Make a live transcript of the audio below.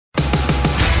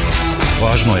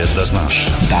Važno je da znaš.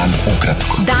 Dan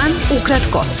ukratko. Dan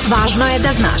ukratko. Važno je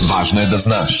da znaš. Važno je da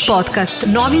znaš. Podcast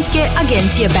novinske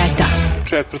agencije Beta.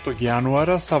 4.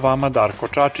 januara sa vama Darko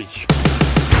Čačić.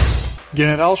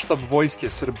 Generalštab Vojske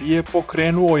Srbije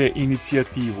pokrenuo je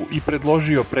inicijativu i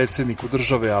predložio predsjedniku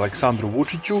države Aleksandru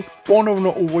Vučiću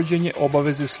ponovno uvođenje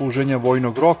obaveze služenja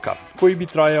vojnog roka, koji bi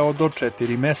trajao do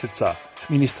 4 meseca.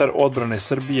 Ministar odbrane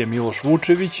Srbije Miloš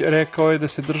Vučević rekao je da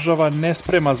se država ne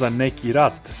sprema za neki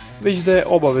rat, već da je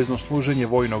obavezno služenje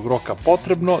vojnog roka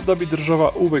potrebno da bi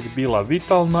država uvek bila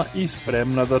vitalna i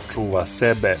spremna da čuva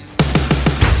sebe.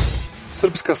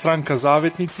 Srpska stranka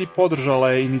Zavetnici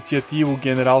podržala je inicijativu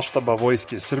Generalštaba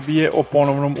Vojske Srbije o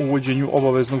ponovnom uvođenju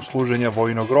obaveznog služenja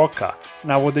vojnog roka,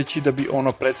 navodeći da bi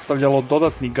ono predstavljalo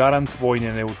dodatni garant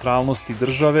vojne neutralnosti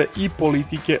države i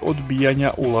politike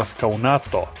odbijanja ulaska u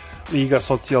NATO. Liga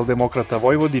socijaldemokrata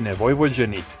Vojvodine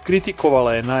Vojvođani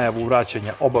kritikovala je najavu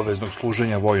vraćanja obaveznog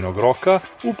služenja vojnog roka,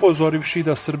 upozorivši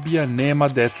da Srbija nema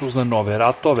decu za nove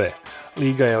ratove.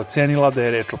 Liga je ocenila da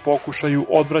je reč o pokušaju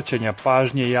odvraćanja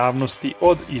pažnje javnosti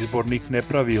od izbornih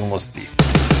nepravilnosti.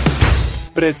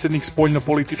 Predsjednik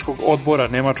spoljnopolitičkog odbora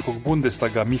Nemačkog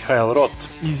Bundestaga Michael Roth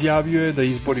izjavio je da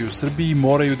izbori u Srbiji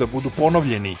moraju da budu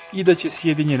ponovljeni i da će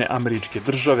Sjedinjene Američke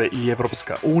Države i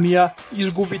Evropska unija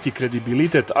izgubiti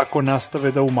kredibilitet ako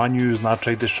nastave da umanjuju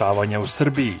značaj dešavanja u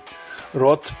Srbiji.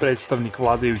 Roth, predstavnik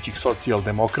vladajućih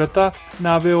socijaldemokrata,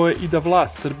 naveo je i da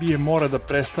vlast Srbije mora da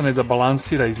prestane da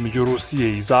balansira između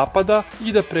Rusije i Zapada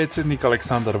i da predsjednik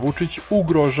Aleksandar Vučić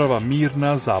ugrožava mir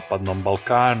na Zapadnom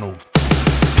Balkanu.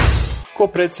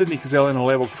 Ko-predsjednik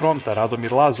Zeleno-levog fronta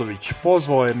Radomir Lazović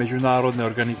pozvao je međunarodne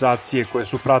organizacije koje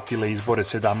su pratile izbore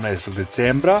 17.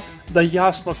 decembra da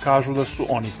jasno kažu da su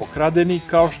oni pokradeni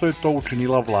kao što je to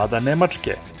učinila vlada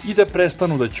Nemačke i da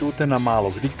prestanu da ćute na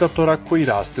malog diktatora koji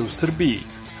raste u Srbiji.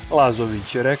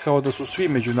 Lazović je rekao da su svi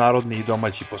međunarodni i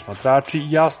domaći posmatrači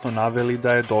jasno naveli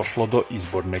da je došlo do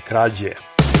izborne krađe.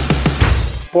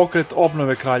 Pokret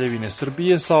obnove Kraljevine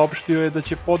Srbije saopštio je da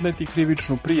će podneti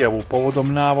krivičnu prijavu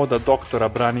povodom navoda doktora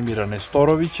Branimira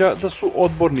Nestorovića da su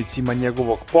odbornicima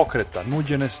njegovog pokreta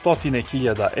nuđene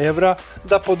 100.000 evra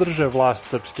da podrže vlast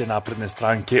Srpske napredne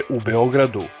stranke u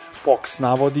Beogradu. POKS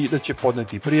navodi da će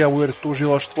podneti prijavu jer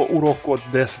tužilaštvo u roku od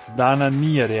 10 dana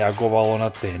nije reagovalo na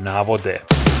te navode.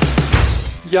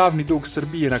 Javni dug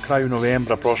Srbije na kraju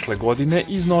novembra prošle godine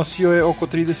iznosio je oko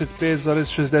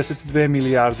 35,62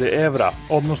 milijarde evra,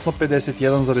 odnosno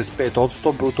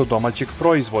 51,5% bruto domaćeg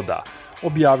proizvoda,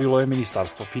 objavilo je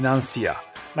Ministarstvo finansija.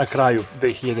 Na kraju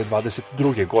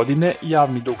 2022. godine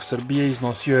javni dug Srbije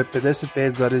iznosio je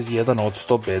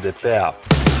 55,1% BDP-a.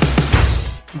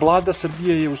 Vlada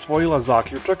Srbije je usvojila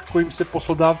zaključak kojim se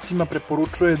poslodavcima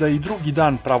preporučuje da i drugi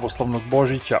dan pravoslavnog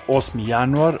Božića, 8.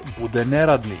 januar, bude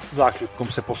neradni. Zaključkom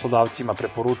se poslodavcima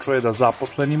preporučuje da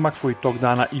zaposlenima koji tog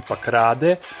dana ipak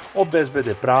rade,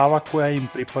 obezbede prava koja im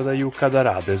pripadaju kada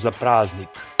rade za praznik.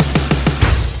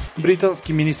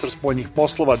 Britanski ministar spoljnih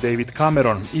poslova David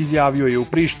Cameron izjavio je u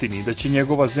Prištini da će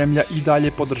njegova zemlja i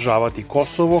dalje podržavati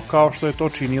Kosovo kao što je to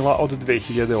činila od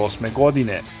 2008.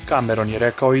 godine. Cameron je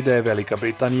rekao i da je Velika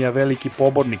Britanija veliki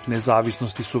pobornik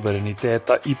nezavisnosti,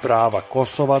 suvereniteta i prava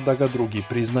Kosova da ga drugi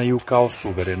priznaju kao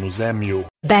suverenu zemlju.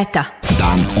 Beta.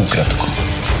 Dan ukratko.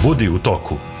 Budi u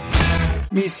toku.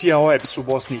 Misija OEBS u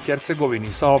Bosni i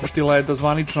Hercegovini saopštila je da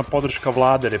zvanična podrška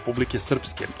vlade Republike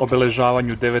Srpske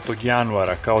obeležavanju 9.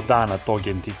 januara kao dana tog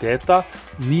entiteta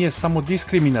nije samo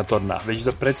diskriminatorna, već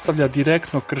da predstavlja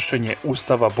direktno kršenje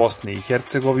Ustava Bosne i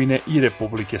Hercegovine i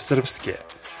Republike Srpske.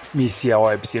 Misija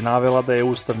OEBS je navela da je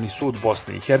Ustavni sud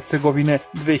Bosne i Hercegovine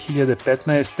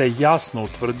 2015. jasno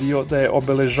utvrdio da je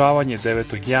obeležavanje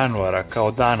 9. januara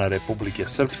kao dana Republike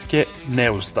Srpske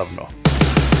neustavno.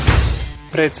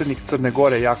 Predsjednik Crne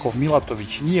Gore Jakov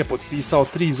Milatović nije potpisao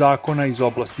 3 zakona iz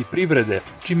oblasti privrede,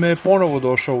 čime je ponovo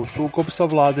došao u sukob sa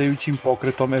vladajućim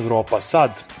pokretom Evropa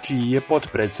Sad, čiji je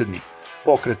potpredsjednik.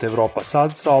 Pokret Evropa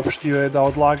Sad saopštio je da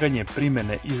odlaganje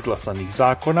primene izglasanih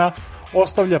zakona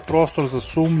ostavlja prostor za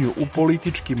sumnju u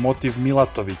politički motiv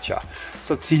Milatovića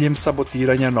sa ciljem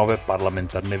sabotiranja nove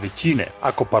parlamentarne većine.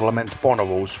 Ako parlament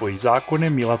ponovo usvoji zakone,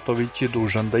 Milatović je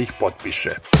dužan da ih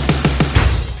potpiše.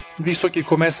 Visoki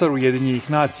komesar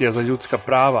Ujedinjenih nacija za ljudska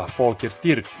prava Volker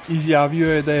Türk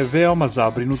izjavio je da je veoma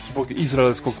zabrinut zbog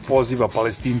izraelskog poziva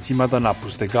Palestincima da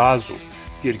napuste Gazu.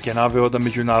 Türk je naveo da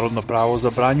međunarodno pravo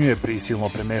zabranjuje prisilno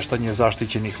premeštanje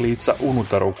zaštićenih lica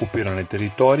unutar okupirane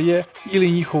teritorije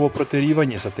ili njihovo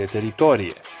proterivanje sa te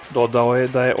teritorije. Dodao je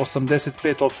da je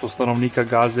 85% stanovnika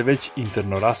Gaze već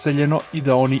interno raseljeno i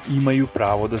da oni imaju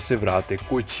pravo da se vrate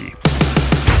kući.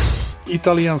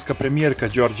 Italijanska premijerka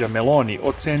Giorgia Meloni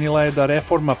ocenila je da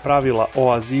reforma pravila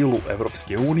o azilu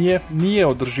Evropske unije nije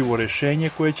održivo rešenje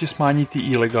koje će smanjiti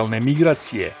ilegalne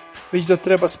migracije, već da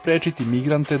treba sprečiti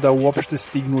migrante da uopšte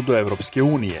stignu do Evropske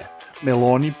unije.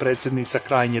 Meloni, predsjednica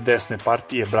krajnje desne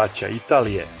partije Braća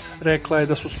Italije, rekla je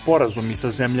da su sporazumi sa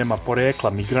zemljama porekla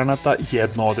migranata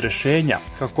jedno od rešenja,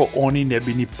 kako oni ne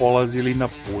bi ni polazili na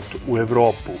put u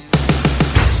Evropu.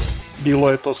 Bilo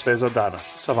je to sve za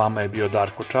danas. Sa vama je bio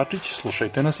Darko Čačić,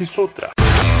 slušajte nas i sutra.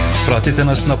 Pratite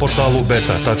nas na portalu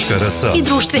beta.rs I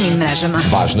društvenim mrežama.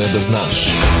 Važno je da znaš.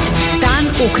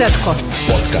 Dan ukratko.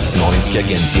 Podcast novinske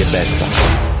agencije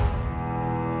Beta.